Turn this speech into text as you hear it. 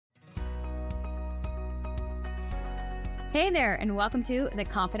Hey there, and welcome to the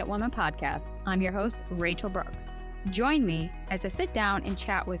Confident Woman Podcast. I'm your host, Rachel Brooks. Join me as I sit down and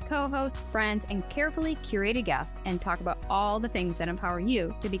chat with co-hosts, friends, and carefully curated guests and talk about all the things that empower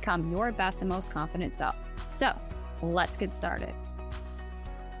you to become your best and most confident self. So, let's get started.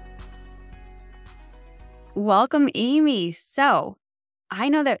 Welcome, Amy. So, I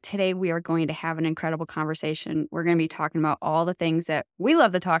know that today we are going to have an incredible conversation. We're going to be talking about all the things that we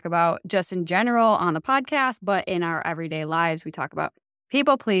love to talk about just in general on the podcast, but in our everyday lives. We talk about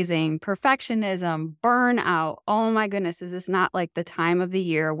people pleasing, perfectionism, burnout. Oh my goodness, is this not like the time of the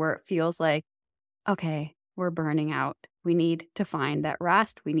year where it feels like, okay, we're burning out. We need to find that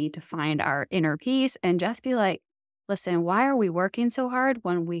rest. We need to find our inner peace and just be like, listen, why are we working so hard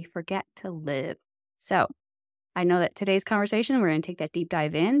when we forget to live? So I know that today's conversation, we're going to take that deep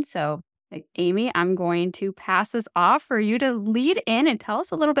dive in. So, Amy, I'm going to pass this off for you to lead in and tell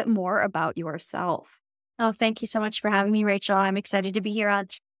us a little bit more about yourself. Oh, thank you so much for having me, Rachel. I'm excited to be here on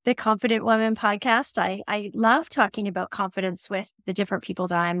the Confident Woman podcast. I love talking about confidence with the different people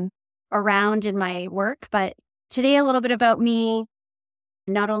that I'm around in my work. But today, a little bit about me.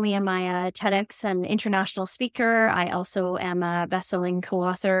 Not only am I a TEDx and international speaker, I also am a best-selling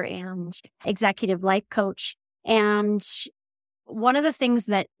co-author and executive life coach. And one of the things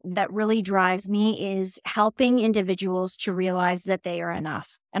that really drives me is helping individuals to realize that they are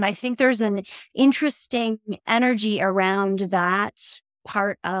enough. And I think there's an interesting energy around that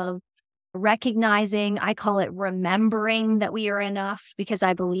part of recognizing, I call it remembering that we are enough, because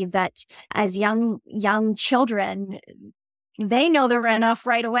I believe that as young children, they know they're enough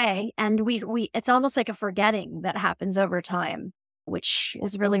right away. And we it's almost like a forgetting that happens over time, which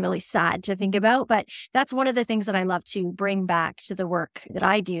is really, really sad to think about. But that's one of the things that I love to bring back to the work that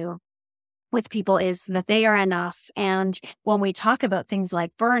I do with people, is that they are enough. And when we talk about things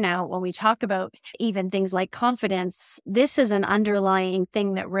like burnout, when we talk about even things like confidence, this is an underlying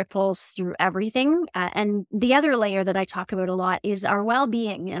thing that ripples through everything. And the other layer that I talk about a lot is our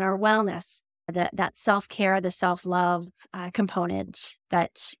well-being and our wellness, that self-care, the self-love component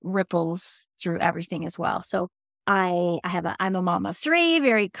that ripples through everything as well. So I'm a mom of three,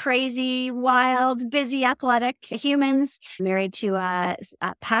 very crazy, wild, busy, athletic humans, married to a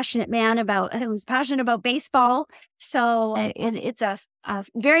passionate man who's passionate about baseball. So it's a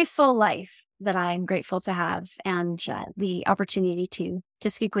very full life that I'm grateful to have. And the opportunity to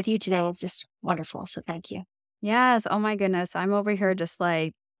speak with you today is just wonderful. So thank you. Yes. Oh my goodness. I'm over here just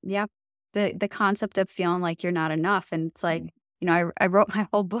like, yeah, the concept of feeling like you're not enough. And it's like, I wrote my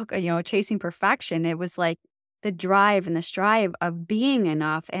whole book, Chasing Perfection. It was like the drive and the strive of being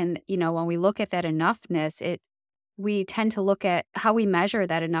enough. And, when we look at that enoughness, we tend to look at how we measure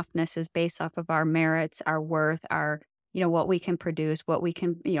that enoughness is based off of our merits, our worth, our, what we can produce, what we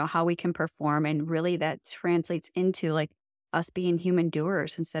can, how we can perform. And really that translates into like us being human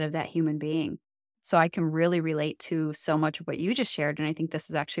doers instead of that human being. So I can really relate to so much of what you just shared. And I think this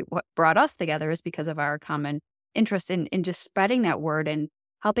is actually what brought us together, is because of our common interest in just spreading that word and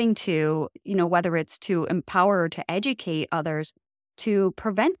helping to, whether it's to empower or to educate others to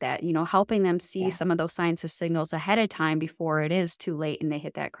prevent that, helping them see some of those signs and signals ahead of time before it is too late and they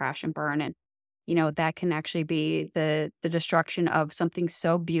hit that crash and burn. And, that can actually be the destruction of something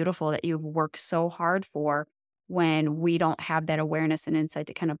so beautiful that you've worked so hard for, when we don't have that awareness and insight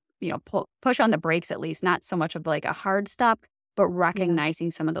to kind of, push on the brakes, at least, not so much of like a hard stop, but recognizing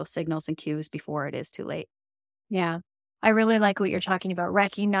some of those signals and cues before it is too late. Yeah. I really like what you're talking about,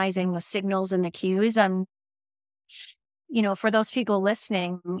 recognizing the signals and the cues. And, for those people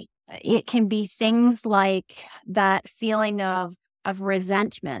listening, it can be things like that feeling of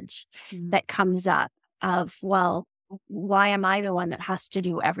resentment that comes up of, well, why am I the one that has to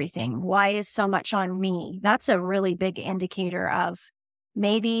do everything? Why is so much on me? That's a really big indicator of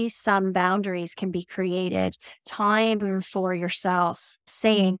maybe some boundaries can be created, time for yourself,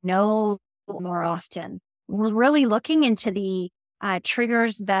 saying no more often. We're really looking into the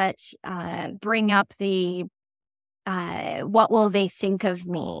triggers that bring up the what will they think of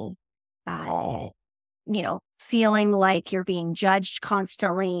me? Feeling like you're being judged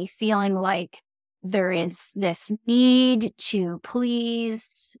constantly, feeling like there is this need to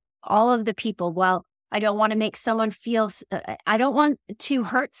please all of the people. Well, I don't want to make someone feel, I don't want to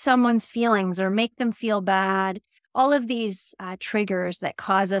hurt someone's feelings or make them feel bad. All of these triggers that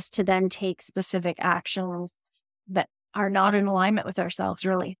cause us to then take specific actions that are not in alignment with ourselves,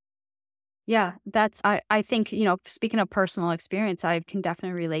 really. Yeah, I think, speaking of personal experience, I can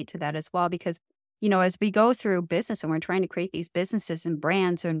definitely relate to that as well, because, as we go through business and we're trying to create these businesses and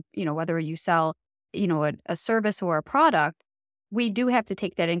brands and, whether you sell, a service or a product, we do have to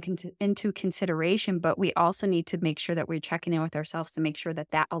take that into consideration, but we also need to make sure that we're checking in with ourselves to make sure that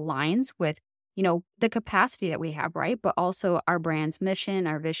that aligns with, the capacity that we have, right? But also our brand's mission,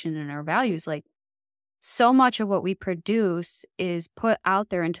 our vision, and our values. Like, so much of what we produce is put out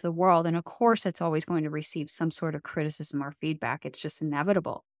there into the world. And of course, it's always going to receive some sort of criticism or feedback. It's just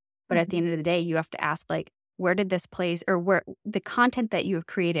inevitable. But at the end of the day, you have to ask, like, where did this place, or where the content that you have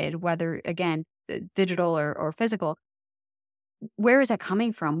created, whether, again, digital or physical, where is that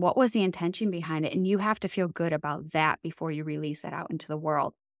coming from? What was the intention behind it? And you have to feel good about that before you release it out into the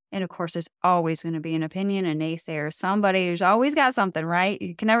world. And of course, there's always going to be an opinion, a naysayer, somebody who's always got something, right?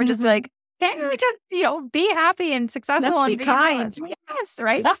 You can never just be like, can't you just, be happy and successful Let's and be kind. Yes,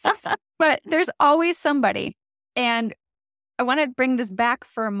 right? But there's always somebody. And I want to bring this back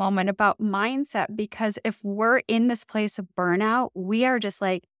for a moment about mindset, because if we're in this place of burnout, we are just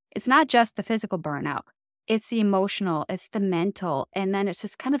like, it's not just the physical burnout. It's the emotional, it's the mental, and then it's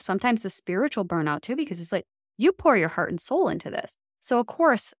just kind of sometimes the spiritual burnout too, because it's like you pour your heart and soul into this. So of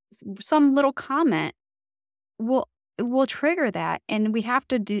course, some little comment will trigger that, and we have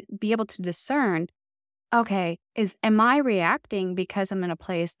to be able to discern. Okay, am I reacting because I'm in a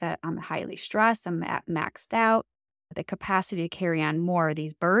place that I'm highly stressed, I'm maxed out, the capacity to carry on more of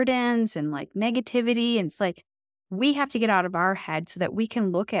these burdens and like negativity, and it's like we have to get out of our head so that we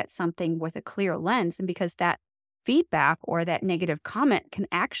can look at something with a clear lens. And because that feedback or that negative comment can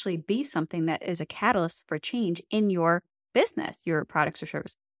actually be something that is a catalyst for change in your business, your products or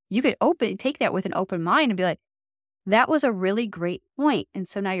service. You could take that with an open mind and be like, that was a really great point. And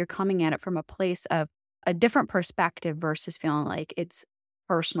so now you're coming at it from a place of a different perspective versus feeling like it's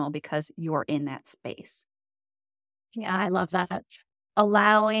personal because you're in that space. Yeah, I love that.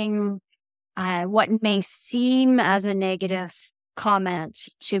 Allowing what may seem as a negative comment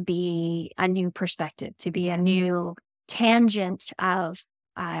to be a new perspective, to be a new tangent of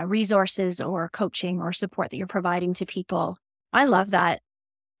resources or coaching or support that you're providing to people. I love that.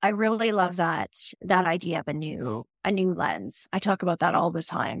 I really love that idea of a new lens. I talk about that all the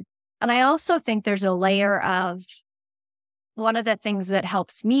time. And I also think there's a layer of one of the things that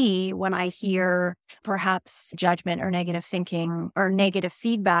helps me when I hear perhaps judgment or negative thinking or negative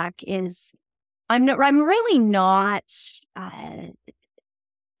feedback is I'm really not, I'm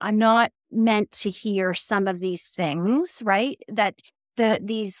not meant to hear some of these things, right? That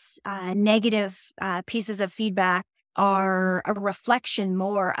these negative pieces of feedback are a reflection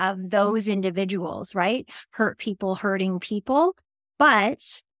more of those individuals, right? Hurting people.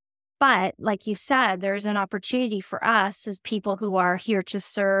 But like you said, there's an opportunity for us as people who are here to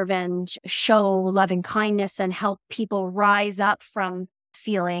serve and show loving kindness and help people rise up from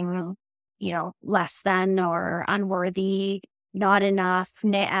feeling, less than or unworthy, not enough,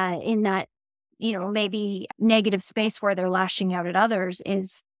 in that, maybe negative space where they're lashing out at others,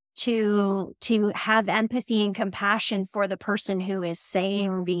 is to have empathy and compassion for the person who is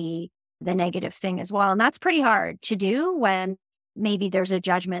saying the negative thing as well. And that's pretty hard to do when maybe there's a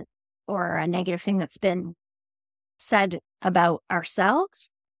judgment or a negative thing that's been said about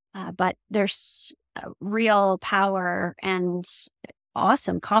ourselves. But there's real power and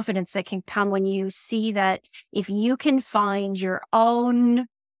awesome confidence that can come when you see that if you can find your own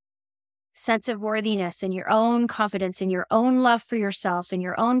sense of worthiness and your own confidence and your own love for yourself and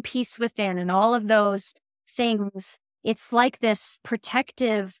your own peace within and all of those things, it's like this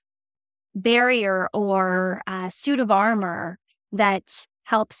protective barrier or suit of armor that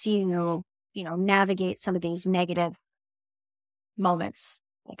helps you, navigate some of these negative moments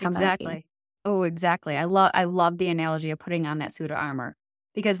that come at you. Exactly. Oh, exactly. I love the analogy of putting on that suit of armor,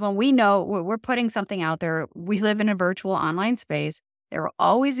 because when we know we're putting something out there, we live in a virtual online space. There will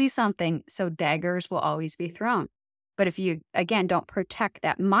always be something, so daggers will always be thrown. But if you, again, don't protect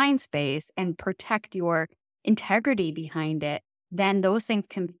that mind space and protect your integrity behind it, then those things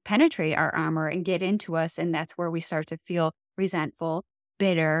can penetrate our armor and get into us. And that's where we start to feel resentful,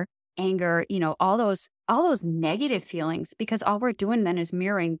 bitter, anger, all those negative feelings, because all we're doing then is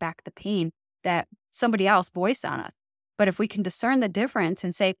mirroring back the pain that somebody else voiced on us. But if we can discern the difference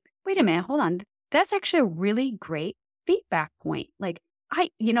and say, wait a minute, hold on, that's actually a really great feedback point. Like,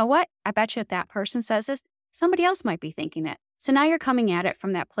 you know what? I bet you if that person says this, somebody else might be thinking it. So now you're coming at it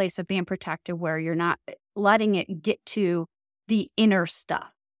from that place of being protected, where you're not letting it get to the inner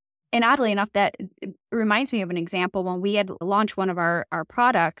stuff. And oddly enough, that reminds me of an example when we had launched one of our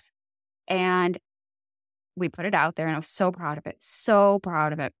products, and we put it out there, and I was so proud of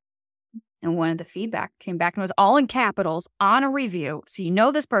it. And one of the feedback came back and it was all in capitals on a review.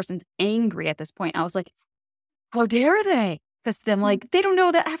 So this person's angry at this point. I was like, how dare they? Because then they don't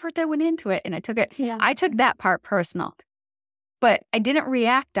know the effort that went into it. And I took that part personal. But I didn't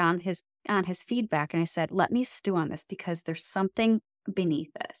react on his feedback. And I said, let me stew on this because there's something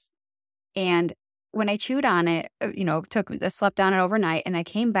beneath this. And when I chewed on it, I slept on it overnight, and I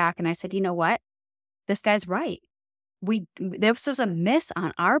came back and I said, you know what? This guy's right. This was a miss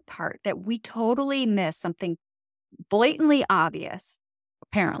on our part that we totally missed something blatantly obvious.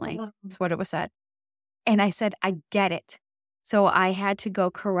 Apparently, that's what it was said. And I said, I get it. So I had to go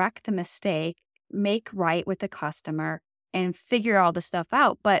correct the mistake, make right with the customer, and figure all the stuff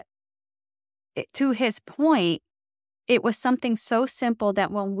out. But to his point, it was something so simple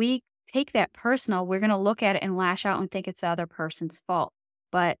that when we take that personal, we're going to look at it and lash out and think it's the other person's fault.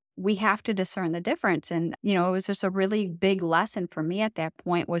 But we have to discern the difference. And, it was just a really big lesson for me at that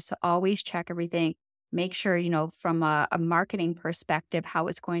point, was to always check everything, make sure, from a marketing perspective, how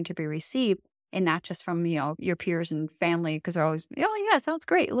it's going to be received, and not just from, your peers and family, because they're always, oh, yeah, sounds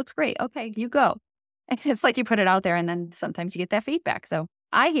great. It looks great. Okay, you go. And it's like you put it out there and then sometimes you get that feedback. So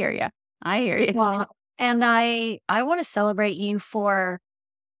I hear you. Well, and I want to celebrate you for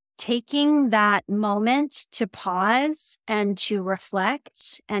taking that moment to pause and to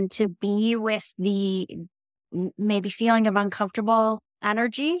reflect and to be with the maybe feeling of uncomfortable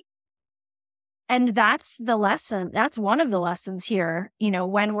energy. And that's the lesson. That's one of the lessons here,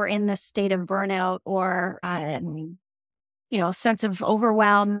 when we're in this state of burnout or, sense of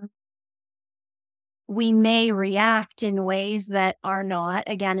overwhelm. We may react in ways that are not,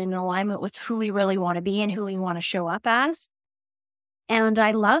 again, in alignment with who we really want to be and who we want to show up as. And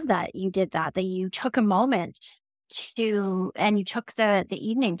I love that you did that you took a moment and you took the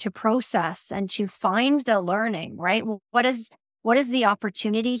evening to process and to find the learning, right? What is the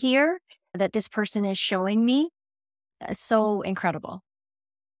opportunity here that this person is showing me? So incredible.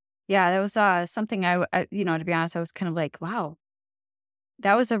 Yeah, that was something to be honest, I was kind of like, wow,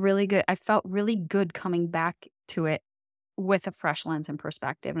 that was I felt really good coming back to it with a fresh lens and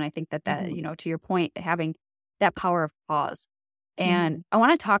perspective. And I think that, to your point, having that power of pause. And I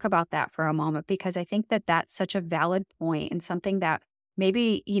want to talk about that for a moment, because I think that that's such a valid point and something that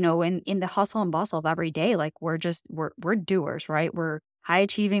maybe, in the hustle and bustle of every day, like we're doers, right? We're high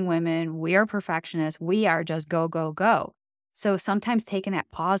achieving women. We are perfectionists. We are just go, go, go. So sometimes taking that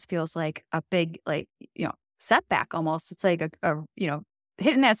pause feels like a big, setback almost. It's like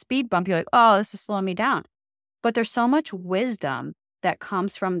hitting that speed bump. You're like, oh, this is slowing me down. But there's so much wisdom that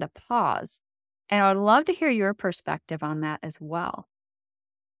comes from the pause. And I would love to hear your perspective on that as well.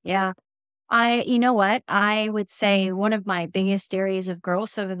 Yeah. You know what? I would say one of my biggest areas of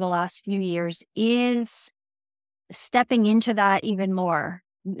growth over the last few years is stepping into that even more,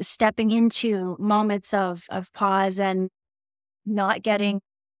 stepping into moments of pause and not getting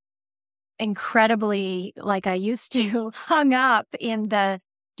incredibly, like I used to, hung up in the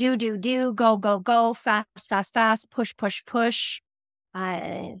do, go, go, go, fast, fast, fast, push, push, push,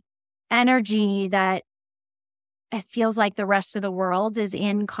 energy that it feels like the rest of the world is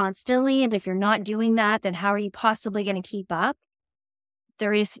in constantly. And if you're not doing that, then how are you possibly going to keep up?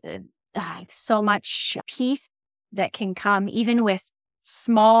 There is so much peace that can come even with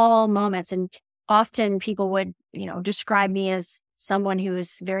small moments. And often people would, describe me as someone who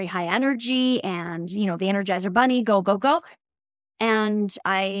is very high energy and, the Energizer Bunny, go, go, go. And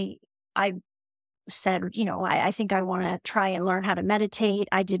I said, I think I want to try and learn how to meditate.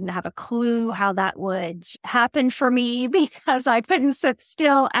 I didn't have a clue how that would happen for me because I couldn't sit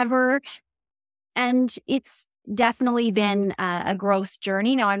still ever. And it's definitely been a growth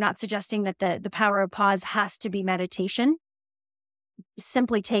journey. Now, I'm not suggesting that the power of pause has to be meditation.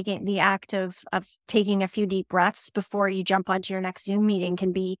 Simply taking the act of taking a few deep breaths before you jump onto your next Zoom meeting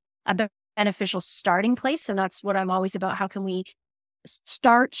can be a beneficial starting place. And that's what I'm always about. How can we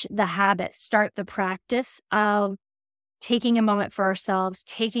start the habit, start the practice of taking a moment for ourselves,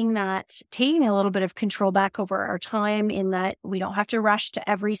 taking a little bit of control back over our time, in that we don't have to rush to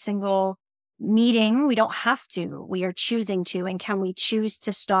every single meeting. We don't have to. We are choosing to. And can we choose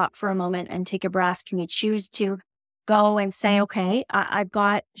to stop for a moment and take a breath? Can we choose to go and say, okay, I've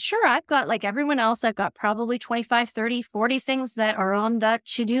got like everyone else, I've got probably 25, 30, 40 things that are on the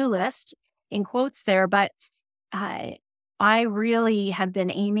to-do list, in quotes there, but I really have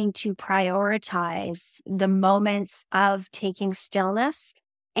been aiming to prioritize the moments of taking stillness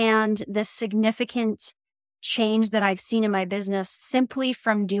and the significant change that I've seen in my business simply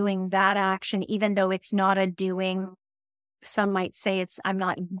from doing that action, even though it's not a doing. Some might say I'm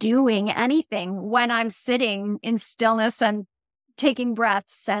not doing anything when I'm sitting in stillness and taking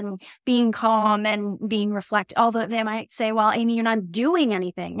breaths and being calm and being reflect. Although they might say, well, Amy, you're not doing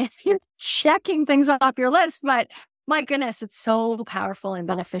anything. You're checking things off your list, but my goodness, it's so powerful and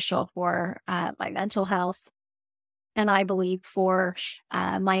beneficial for my mental health. and I believe for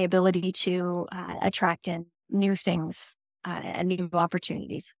my ability to attract in new things and new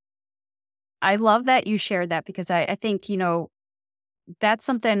opportunities. I love that you shared that because I think, that's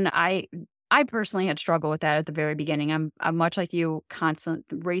something I personally had struggled with that at the very beginning. I'm much like you, constant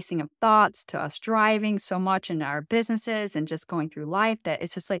racing of thoughts to us driving so much in our businesses and just going through life that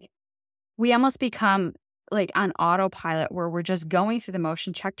it's just like we almost become like on autopilot where we're just going through the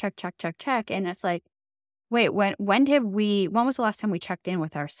motion, check, check, check, check, check. And it's like, wait, when was the last time we checked in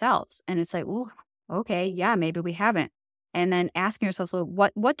with ourselves? And it's like, oh, okay, yeah, maybe we haven't. And then asking yourself,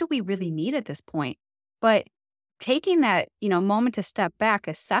 well, what do we really need at this point? But taking that, moment to step back,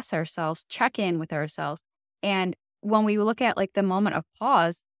 assess ourselves, check in with ourselves. And when we look at like the moment of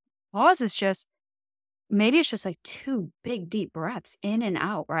pause is just, maybe it's just like two big, deep breaths in and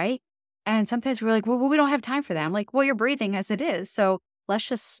out, right? And sometimes we're like, well, we don't have time for that. I'm like, well, you're breathing as it is. So let's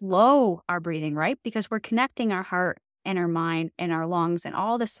just slow our breathing, right? Because we're connecting our heart and our mind and our lungs and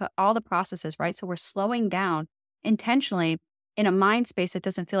all the processes, right? So we're slowing down intentionally in a mind space that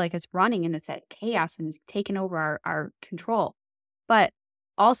doesn't feel like it's running and it's that chaos and it's taking over our control. But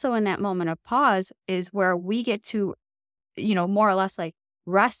also in that moment of pause is where we get to, more or less like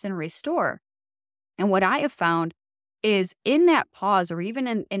rest and restore. And what I have found is in that pause or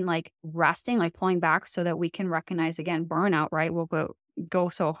even in like resting, like pulling back so that we can recognize again burnout, right? We'll go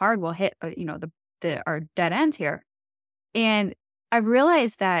so hard, we'll hit, our dead ends here. And I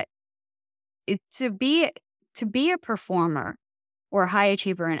realized that to be a performer or a high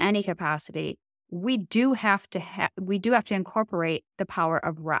achiever in any capacity, we do have to incorporate the power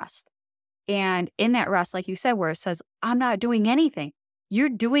of rest. And in that rest, like you said, where it says, I'm not doing anything, you're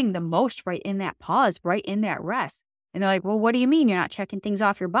doing the most right in that pause, right in that rest. And they're like, well, what do you mean you're not checking things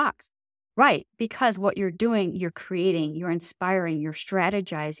off your box? Right. Because what you're doing, you're creating, you're inspiring, you're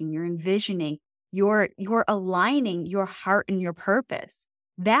strategizing, you're envisioning, you're aligning your heart and your purpose.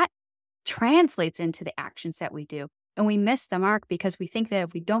 That translates into the actions that we do. And we miss the mark because we think that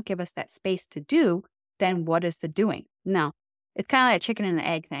if we don't give us that space to do, then what is the doing? No, it's kind of like a chicken and the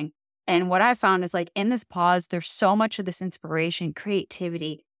egg thing. And what I found is like in this pause, there's so much of this inspiration,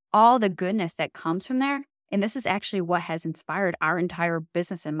 creativity, all the goodness that comes from there. And this is actually what has inspired our entire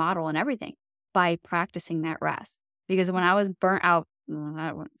business and model and everything by practicing that rest. Because when I was burnt out,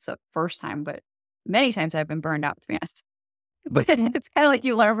 it's the first time, but many times I've been burned out, to be honest. But it's kind of like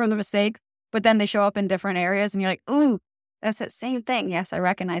you learn from the mistakes, but then they show up in different areas and you're like, ooh, that's that same thing. Yes, I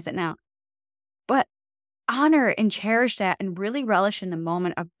recognize it now. But honor and cherish that and really relish in the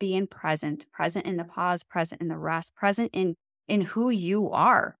moment of being present in the pause, present in the rest, present in who you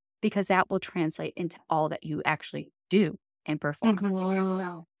are, because that will translate into all that you actually do and perform.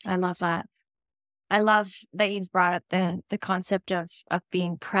 Mm-hmm. I love that. I love that you've brought up the concept of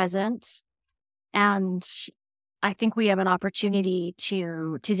being present. And I think we have an opportunity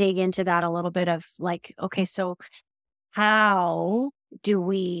to dig into that a little bit of like, okay, so how do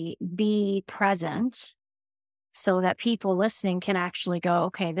we be present so that people listening can actually go,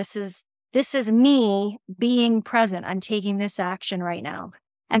 okay, this is me being present. I'm taking this action right now.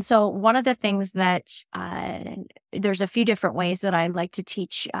 And so one of the things that there's a few different ways that I like to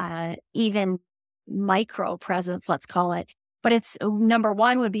teach even micro presence, let's call it. But it's number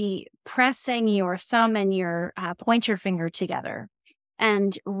one would be pressing your thumb and your pointer finger together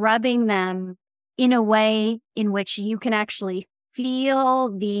and rubbing them in a way in which you can actually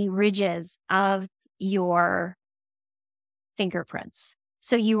feel the ridges of your fingerprints.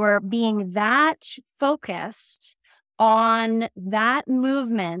 So you are being that focused on that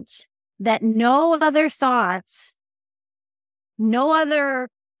movement that no other thoughts, no other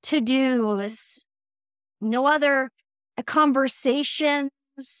to-dos, no other conversations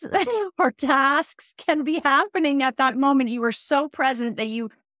or tasks can be happening at that moment. You are so present that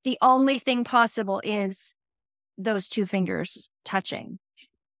the only thing possible is those two fingers touching.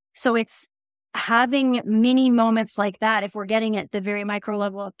 So it's having mini moments like that. If we're getting at the very micro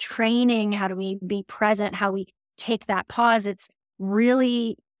level of training, how do we be present? How we take that pause? It's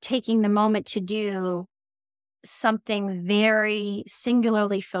really taking the moment to do something very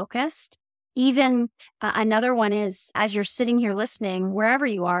singularly focused. Even another one is as you're sitting here listening, wherever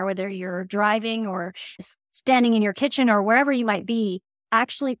you are, whether you're driving or standing in your kitchen or wherever you might be,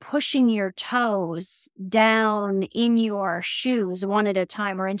 actually pushing your toes down in your shoes one at a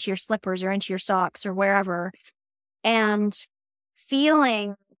time or into your slippers or into your socks or wherever, and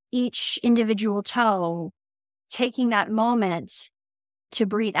feeling each individual toe, taking that moment to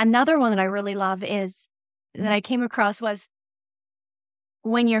breathe. Another one that I really love is that I came across was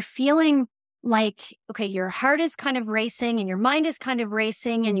when you're feeling like, okay, your heart is kind of racing and your mind is kind of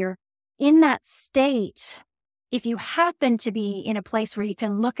racing and you're in that state if you happen to be in a place where you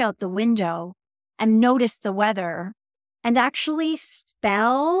can look out the window and notice the weather and actually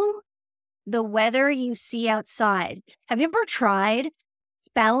spell the weather you see outside. Have you ever tried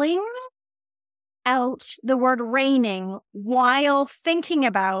spelling out the word raining while thinking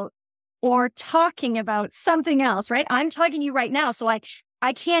about or talking about something else, right? I'm talking to you right now, so I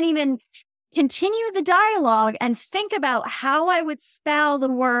can't even continue the dialogue and think about how I would spell the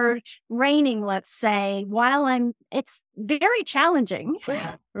word raining, let's say, it's very challenging.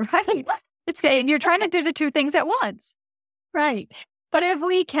 Right. And you're trying to do the two things at once. Right. But if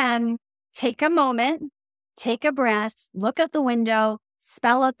we can take a moment, take a breath, look out the window,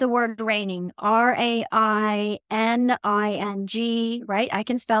 spell out the word raining, RAINING, right? I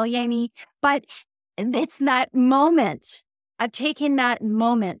can spell Yami, but it's that moment. I've taken that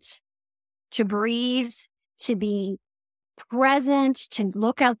moment to breathe, to be present, to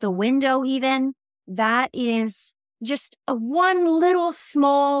look out the window even. That is just a one little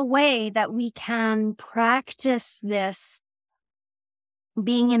small way that we can practice this,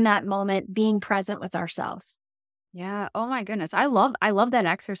 being in that moment, being present with ourselves. Yeah. Oh my goodness. I love that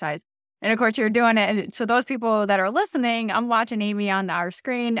exercise. And of course you're doing it. And so those people that are listening, I'm watching Amy on our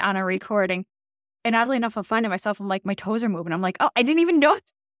screen on a recording. And oddly enough, I'm finding myself, I'm like, my toes are moving. I'm like, oh, I didn't even know.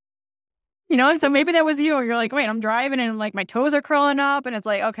 And so maybe that was you. You're like, wait, I'm driving and like my toes are curling up. And it's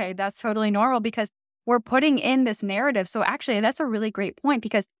like, okay, that's totally normal because we're putting in this narrative. So actually, that's a really great point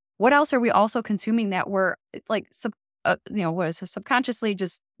because what else are we also consuming that we're like, what is it, subconsciously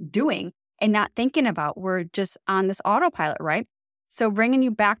just doing and not thinking about? We're just on this autopilot, right? So bringing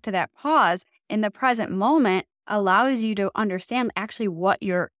you back to that pause in the present moment allows you to understand actually what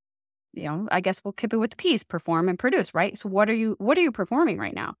you're, I guess we'll keep it with the piece, perform and produce, right? So what are you performing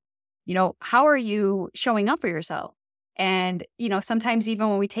right now? How are you showing up for yourself? And, sometimes even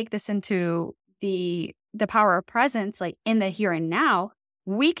when we take this into the power of presence, like in the here and now,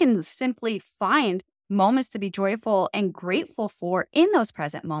 we can simply find moments to be joyful and grateful for in those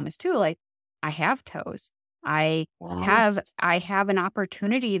present moments too. Like I have toes. I have an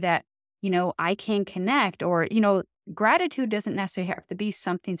opportunity that, I can connect or, gratitude doesn't necessarily have to be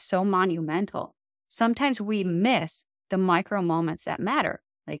something so monumental. Sometimes we miss the micro moments that matter.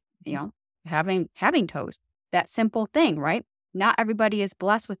 Like, having toes, that simple thing, right? Not everybody is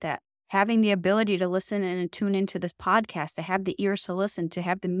blessed with that. Having the ability to listen and tune into this podcast, to have the ears to listen, to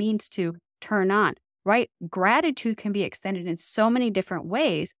have the means to turn on, right? Gratitude can be extended in so many different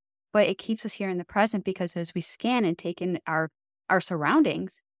ways, but it keeps us here in the present because as we scan and take in our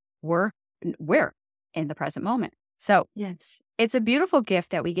surroundings, we're in the present moment. So yes, it's a beautiful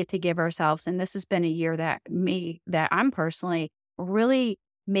gift that we get to give ourselves. And this has been a year that I'm personally really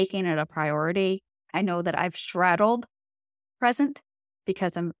making it a priority. I know that I've straddled present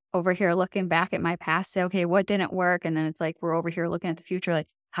because I'm over here looking back at my past, say, okay, what didn't work? And then it's like, we're over here looking at the future, like,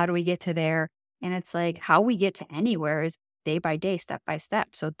 how do we get to there? And it's like, how we get to anywhere is day by day, step by step.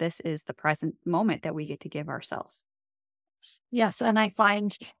 So this is the present moment that we get to give ourselves. Yes. And I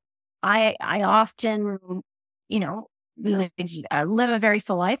find I often, live a very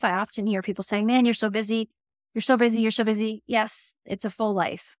full life. I often hear people saying, man, you're so busy. You're so busy. You're so busy. Yes, it's a full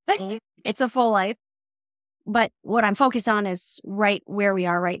life. It's a full life. But what I'm focused on is right where we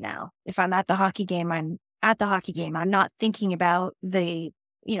are right now. If I'm at the hockey game, I'm at the hockey game. I'm not thinking about the,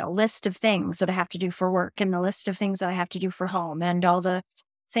 list of things that I have to do for work and the list of things that I have to do for home and all the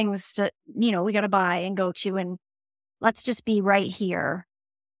things that, we got to buy and go to. And let's just be right here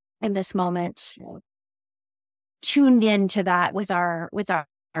in this moment, tuned into that with our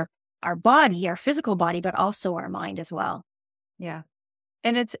body, our physical body, but also our mind as well. Yeah.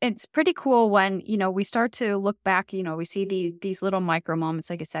 And it's pretty cool when, we start to look back, we see these little micro moments,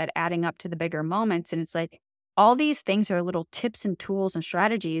 like I said, adding up to the bigger moments. And it's like all these things are little tips and tools and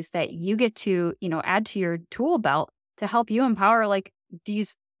strategies that you get to, add to your tool belt to help you empower like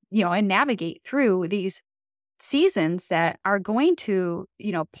these, and navigate through these seasons that are going to,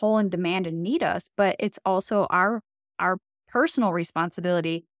 pull and demand and need us. But it's also our personal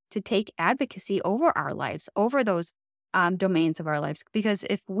responsibility to take advocacy over our lives, over those domains of our lives. Because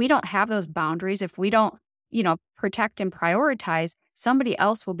if we don't have those boundaries, if we don't, protect and prioritize, somebody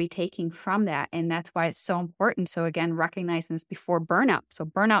else will be taking from that. And that's why it's so important. So again, recognizing this before burnout. So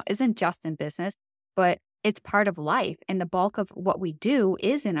burnout isn't just in business, but it's part of life. And the bulk of what we do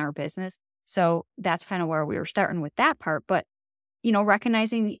is in our business. So that's kind of where we were starting with that part. But,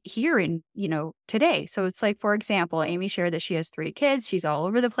 recognizing here in, today. So it's like, for example, Amy shared that she has 3 kids. She's all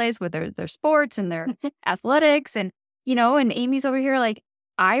over the place with their sports and their athletics. And, and Amy's over here like,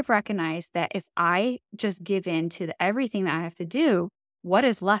 I've recognized that if I just give in to everything that I have to do, what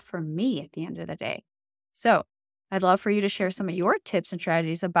is left for me at the end of the day? So I'd love for you to share some of your tips and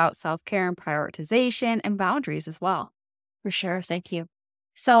strategies about self-care and prioritization and boundaries as well. For sure. Thank you.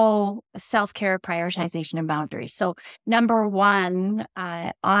 So self-care, prioritization, and boundaries. So number one,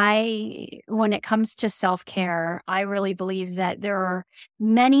 when it comes to self-care, I really believe that there are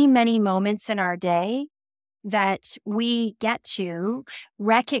many, many moments in our day that we get to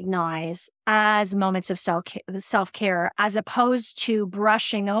recognize as moments of self-care, as opposed to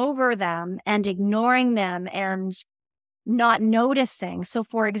brushing over them and ignoring them and not noticing. So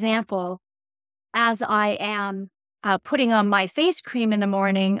for example, as I am putting on my face cream in the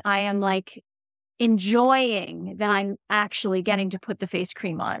morning, I am like enjoying that I'm actually getting to put the face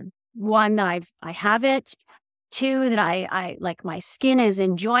cream on. One, I have it. Two, that I like my skin is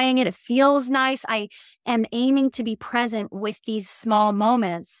enjoying it. It feels nice. I am aiming to be present with these small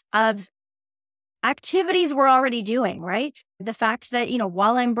moments of activities we're already doing, right? The fact that,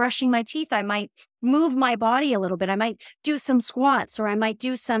 while I'm brushing my teeth, I might move my body a little bit. I might do some squats, or I might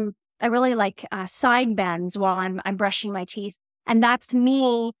do I really like side bends while I'm brushing my teeth. And that's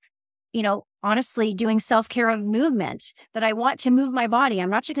me, honestly doing self-care of movement, that I want to move my body. I'm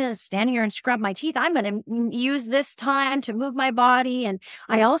not just going to stand here and scrub my teeth. I'm going to use this time to move my body. And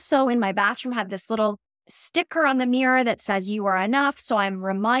I also, in my bathroom, have this little sticker on the mirror that says "you are enough." So I'm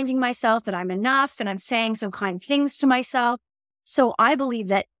reminding myself that I'm enough, and I'm saying some kind things to myself. So I believe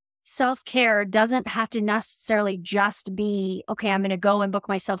that self-care doesn't have to necessarily just be, okay, I'm going to go and book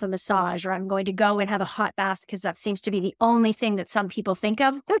myself a massage, or I'm going to go and have a hot bath, because that seems to be the only thing that some people think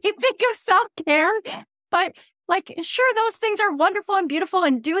of when they think of self-care. But sure, those things are wonderful and beautiful,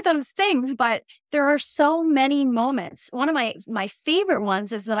 and do those things, but there are so many moments. One of my favorite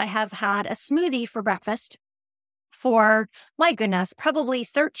ones is that I have had a smoothie for breakfast for, my goodness, probably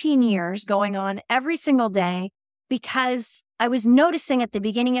 13 years, going on every single day, because I was noticing at the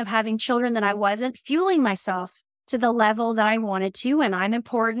beginning of having children that I wasn't fueling myself to the level that I wanted to, and I'm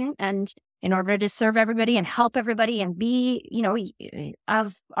important. And in order to serve everybody and help everybody and be,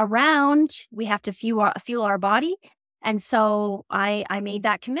 around, we have to fuel our body. And so I made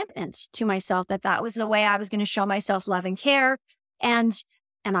that commitment to myself that was the way I was going to show myself love and care. And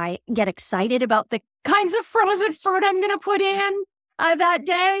I get excited about the kinds of frozen fruit I'm going to put in that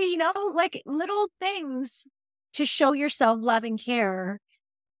day, like little things to show yourself love and care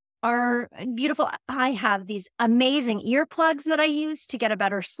are beautiful. I have these amazing earplugs that I use to get a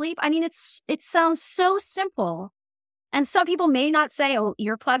better sleep. I mean, it sounds so simple. And some people may not say, oh,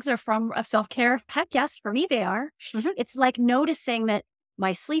 earplugs are from self-care. Heck yes, for me they are. Mm-hmm. It's like noticing that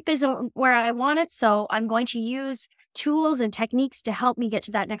my sleep isn't where I want it, so I'm going to use tools and techniques to help me get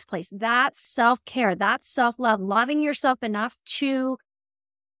to that next place. That's self-care. That's self-love, loving yourself enough to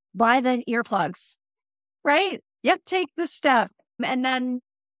buy the earplugs, right? Yep, take the step. And then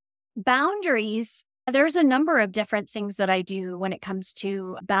boundaries. There's a number of different things that I do when it comes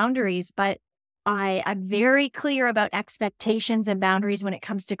to boundaries, but I'm very clear about expectations and boundaries when it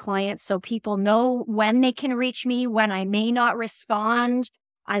comes to clients. So people know when they can reach me, when I may not respond.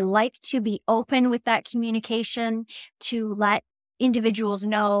 I like to be open with that communication to let individuals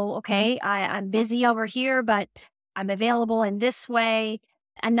know, okay, I'm busy over here, but I'm available in this way.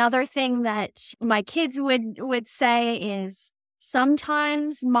 Another thing that my kids would say is,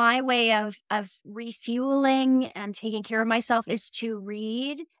 sometimes my way of refueling and taking care of myself is to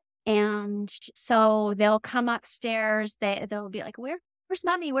read. And so they'll come upstairs, they'll be like, where's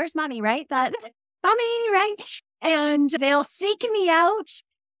mommy? Where's mommy? Right? That mommy, right? And they'll seek me out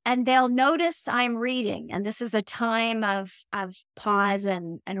and they'll notice I'm reading. And this is a time of pause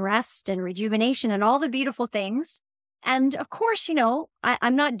and rest and rejuvenation and all the beautiful things. And of course,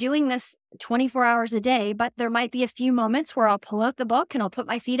 I'm not doing this 24 hours a day, but there might be a few moments where I'll pull out the book and I'll put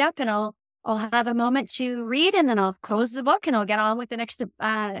my feet up and I'll have a moment to read, and then I'll close the book and I'll get on with the next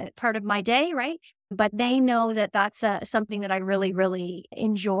part of my day, right? But they know that that's something that I really, really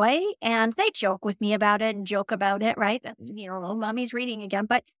enjoy, and they joke with me about it and joke about it, right? Oh, mommy's reading again.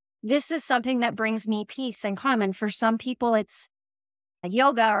 But this is something that brings me peace and calm. And for some people, it's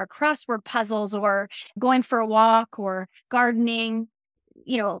yoga or crossword puzzles or going for a walk or gardening,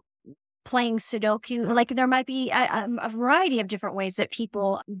 playing Sudoku. Like there might be a variety of different ways that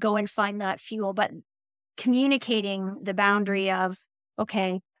people go and find that fuel, but communicating the boundary of,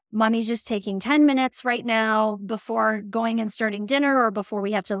 okay, mommy's just taking 10 minutes right now before going and starting dinner, or before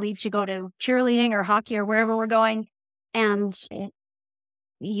we have to leave to go to cheerleading or hockey or wherever we're going. And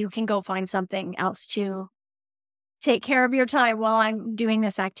you can go find something else to take care of your time while I'm doing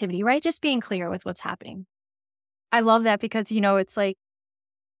this activity, right? Just being clear with what's happening. I love that because, it's like,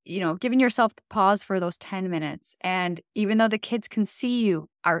 giving yourself the pause for those 10 minutes. And even though the kids can see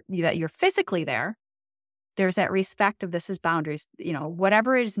that you're physically there, there's that respect of this is boundaries.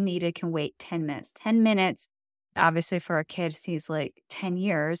 Whatever is needed can wait 10 minutes. 10 minutes, obviously, for a kid seems like 10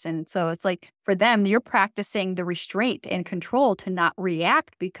 years. And so it's like for them, you're practicing the restraint and control to not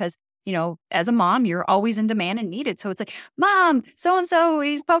react because, as a mom, you're always in demand and needed. So it's like, Mom, so-and-so,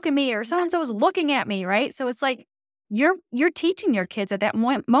 he's poking me, or so-and-so is looking at me, right? So it's like, you're teaching your kids at that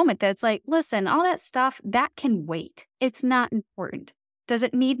moment that it's like, listen, all that stuff, that can wait. It's not important. Does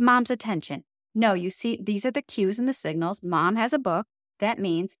it need mom's attention? No, you see, these are the cues and the signals. Mom has a book. That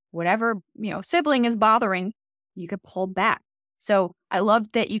means whatever, sibling is bothering, you could pull back. So I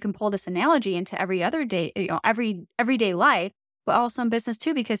love that you can pull this analogy into every other day, everyday life, but also in business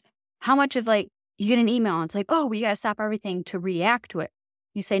too, because how much of like, you get an email and it's like, oh, we got to stop everything to react to it.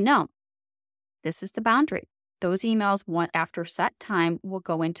 You say, no, this is the boundary. Those emails, after set time, will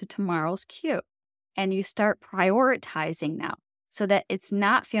go into tomorrow's queue. And you start prioritizing now so that it's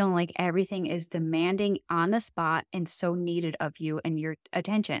not feeling like everything is demanding on the spot and so needed of you and your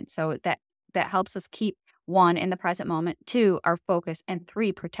attention. So that helps us keep, 1, in the present moment, 2, our focus, and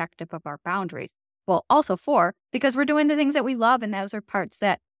 3, protective of our boundaries. Well, also 4, because we're doing the things that we love, and those are parts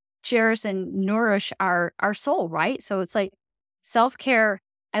that cherish and nourish our soul, right? So it's like self-care.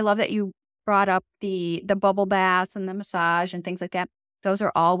 I love that you brought up the bubble baths and the massage and things like that. Those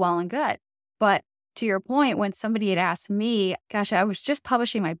are all well and good. But to your point, when somebody had asked me, gosh, I was just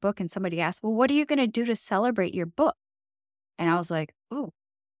publishing my book and somebody asked, well, what are you going to do to celebrate your book? And I was like, oh,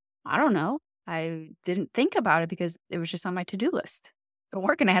 I don't know. I didn't think about it because it was just on my to-do list. Been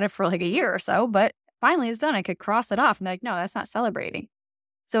working at it for like a year or so, but finally it's done. I could cross it off. And they're like, no, that's not celebrating.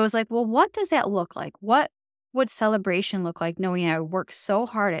 So it was like, well, what does that look like? What would celebration look like knowing I worked so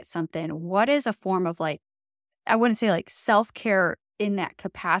hard at something? What is a form of like, I wouldn't say like self-care in that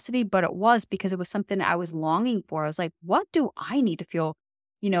capacity, but it was because it was something I was longing for. I was like, what do I need to feel,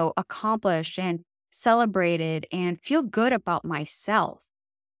 accomplished and celebrated and feel good about myself?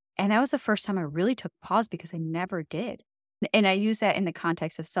 And that was the first time I really took pause because I never did. And I use that in the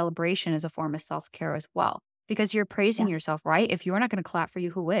context of celebration as a form of self-care as well, because you're praising Yes. yourself, right? If you're not going to clap for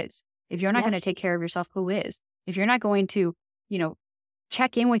you, who is? If you're not going to Yes. take care of yourself, who is? If you're not going to,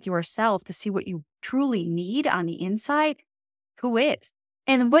 check in with yourself to see what you truly need on the inside, who is?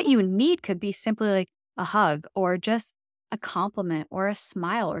 And what you need could be simply like a hug or just a compliment or a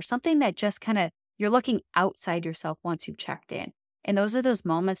smile or something that just kind of, you're looking outside yourself once you've checked in. And those are those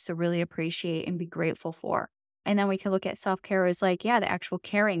moments to really appreciate and be grateful for. And then we can look at self-care as like, yeah, the actual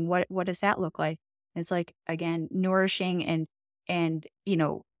caring. What does that look like? It's like, again, nourishing and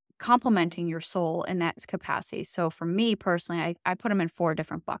complementing your soul in that capacity. So for me personally, I put them in 4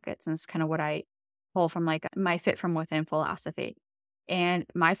 different buckets. And it's kind of what I pull from like my fit from within philosophy. And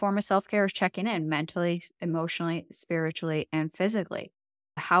my form of self-care is checking in mentally, emotionally, spiritually, and physically.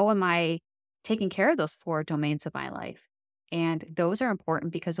 How am I taking care of those 4 domains of my life? And those are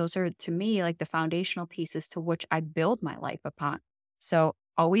important because those are, to me, like the foundational pieces to which I build my life upon. So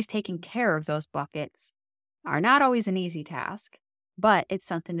always taking care of those buckets are not always an easy task, but it's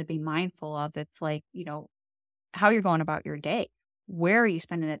something to be mindful of. It's like, how you're going about your day. Where are you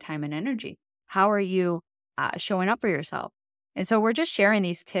spending that time and energy? How are you showing up for yourself? And so we're just sharing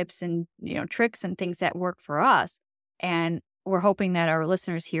these tips and, tricks and things that work for us. And we're hoping that our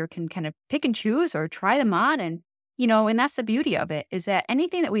listeners here can kind of pick and choose or try them on. And that's the beauty of it, is that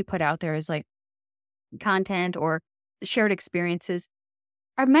anything that we put out there is like content or shared experiences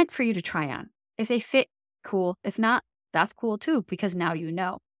are meant for you to try on. If they fit, cool. If not, that's cool too, because now you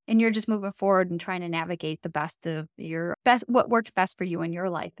know. And you're just moving forward and trying to navigate the best of your best, what works best for you in your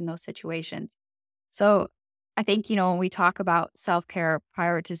life in those situations. So I think, when we talk about self-care,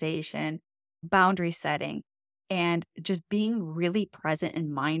 prioritization, boundary setting, and just being really present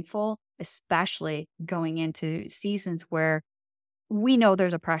and mindful, especially going into seasons where we know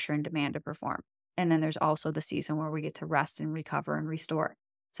there's a pressure and demand to perform. And then there's also the season where we get to rest and recover and restore.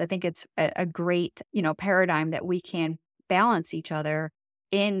 So I think it's a great, paradigm that we can balance each other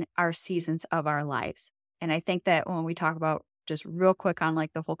in our seasons of our lives. And I think that when we talk about, just real quick on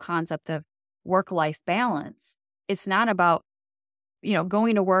like the whole concept of work-life balance, it's not about,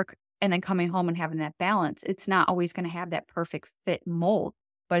 going to work and then coming home and having that balance. It's not always going to have that perfect fit mold,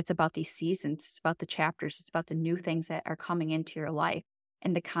 but it's about these seasons. It's about the chapters. It's about the new things that are coming into your life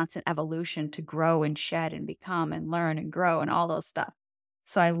and the constant evolution to grow and shed and become and learn and grow and all those stuff.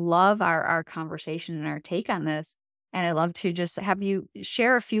 So I love our conversation and our take on this. And I love to just have you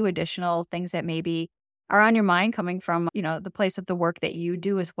share a few additional things that maybe are on your mind coming from, the place of the work that you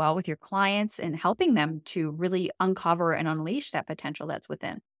do as well with your clients and helping them to really uncover and unleash that potential that's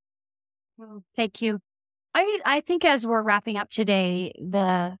within. Well, thank you. I think as we're wrapping up today,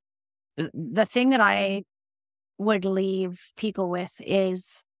 the thing that I would leave people with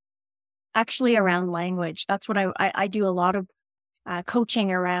is actually around language. That's what I do a lot of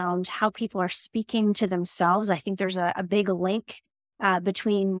coaching around how people are speaking to themselves. I think there's a big link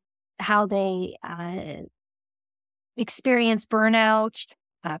between how they experience burnout,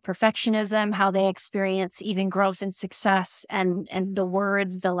 perfectionism, how they experience even growth and success, and the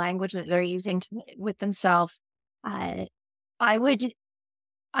words, the language that they're using with themselves. I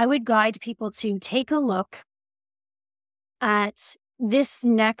would guide people to take a look at this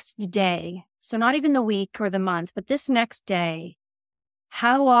next day. So not even the week or the month, but this next day.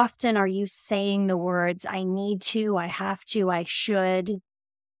 How often are you saying the words, I need to, I have to, I should,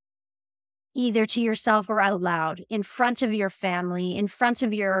 either to yourself or out loud, in front of your family, in front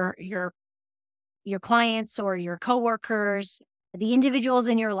of your clients or your coworkers, the individuals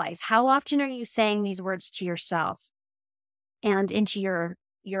in your life? How often are you saying these words to yourself and into your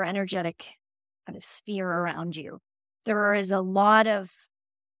energetic kind of sphere around you? There is a lot of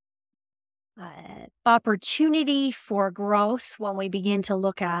opportunity for growth when we begin to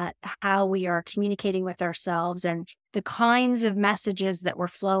look at how we are communicating with ourselves and the kinds of messages that we're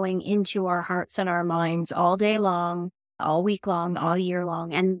flowing into our hearts and our minds all day long, all week long, all year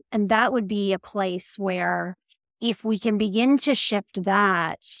long. And that would be a place where if we can begin to shift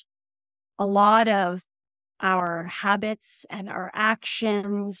that, a lot of our habits and our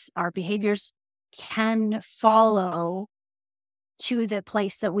actions, our behaviors can follow to the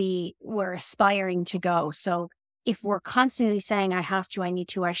place that we were aspiring to go. So if we're constantly saying, I have to, I need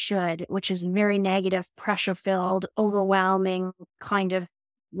to, I should, which is very negative, pressure-filled, overwhelming kind of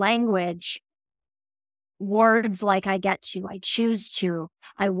language, words like I get to, I choose to,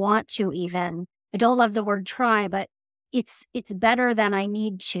 I want to even. I don't love the word try, but it's better than I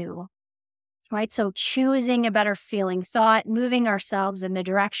need to, right? So choosing a better feeling thought, moving ourselves in the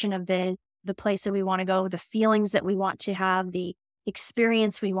direction of the place that we want to go, the feelings that we want to have, the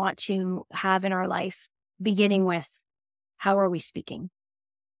experience we want to have in our life, beginning with how are we speaking?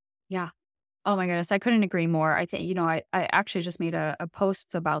 Yeah. Oh my goodness. I couldn't agree more. I think, I actually just made a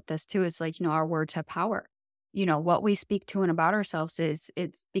post about this too. It's like, our words have power. What we speak to and about ourselves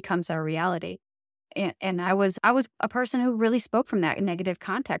it becomes our reality. And I was a person who really spoke from that negative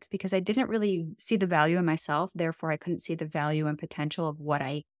context because I didn't really see the value in myself. Therefore, I couldn't see the value and potential of what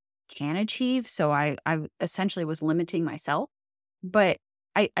I can achieve. So I essentially was limiting myself. But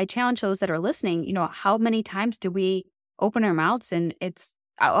I challenge those that are listening, how many times do we open our mouths and it's,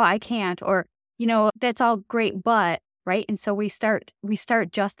 oh, I can't, or, that's all great, but, right? And so we start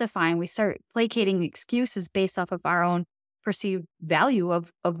justifying, we start placating excuses based off of our own perceived value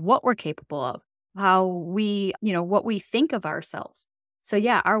of what we're capable of, how we, what we think of ourselves. So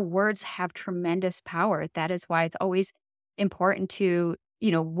yeah, our words have tremendous power. That is why it's always important to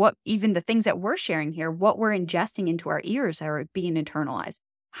what even the things that we're sharing here, what we're ingesting into our ears are being internalized,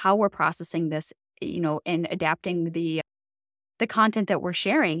 how we're processing this, and adapting the content that we're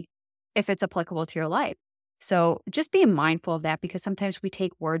sharing if it's applicable to your life. So just being mindful of that, because sometimes we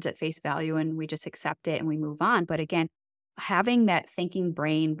take words at face value and we just accept it and we move on. But again, having that thinking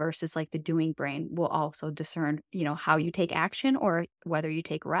brain versus like the doing brain will also discern, how you take action or whether you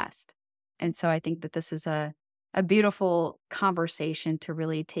take rest. And so I think that this is a beautiful conversation to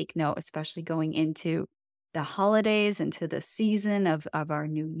really take note, especially going into the holidays, into the season of our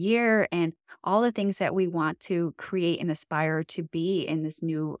new year and all the things that we want to create and aspire to be in this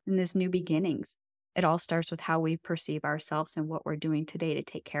new beginnings. It all starts with how we perceive ourselves and what we're doing today to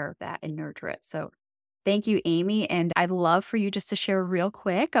take care of that and nurture it. So thank you, Amy. And I'd love for you just to share real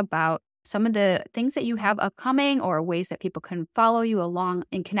quick about some of the things that you have upcoming or ways that people can follow you along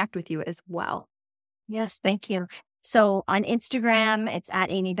and connect with you as well. Yes, thank you. So on Instagram, it's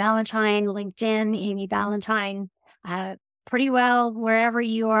at Amy Ballantyne, LinkedIn, Amy Ballantyne, pretty well wherever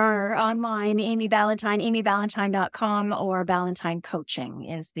you are online, Amy Ballantyne, amyballantyne.com, or Ballantyne Coaching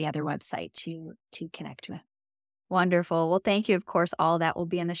is the other website to connect with. Wonderful. Well, thank you. Of course, all that will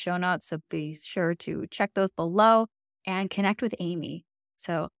be in the show notes. So be sure to check those below and connect with Amy.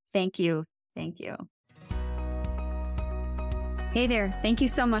 So thank you. Thank you. Hey there. Thank you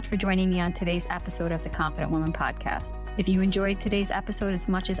so much for joining me on today's episode of the Confident Woman Podcast. If you enjoyed today's episode as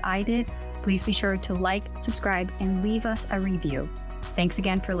much as I did, please be sure to like, subscribe, and leave us a review. Thanks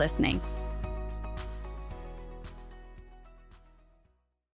again for listening.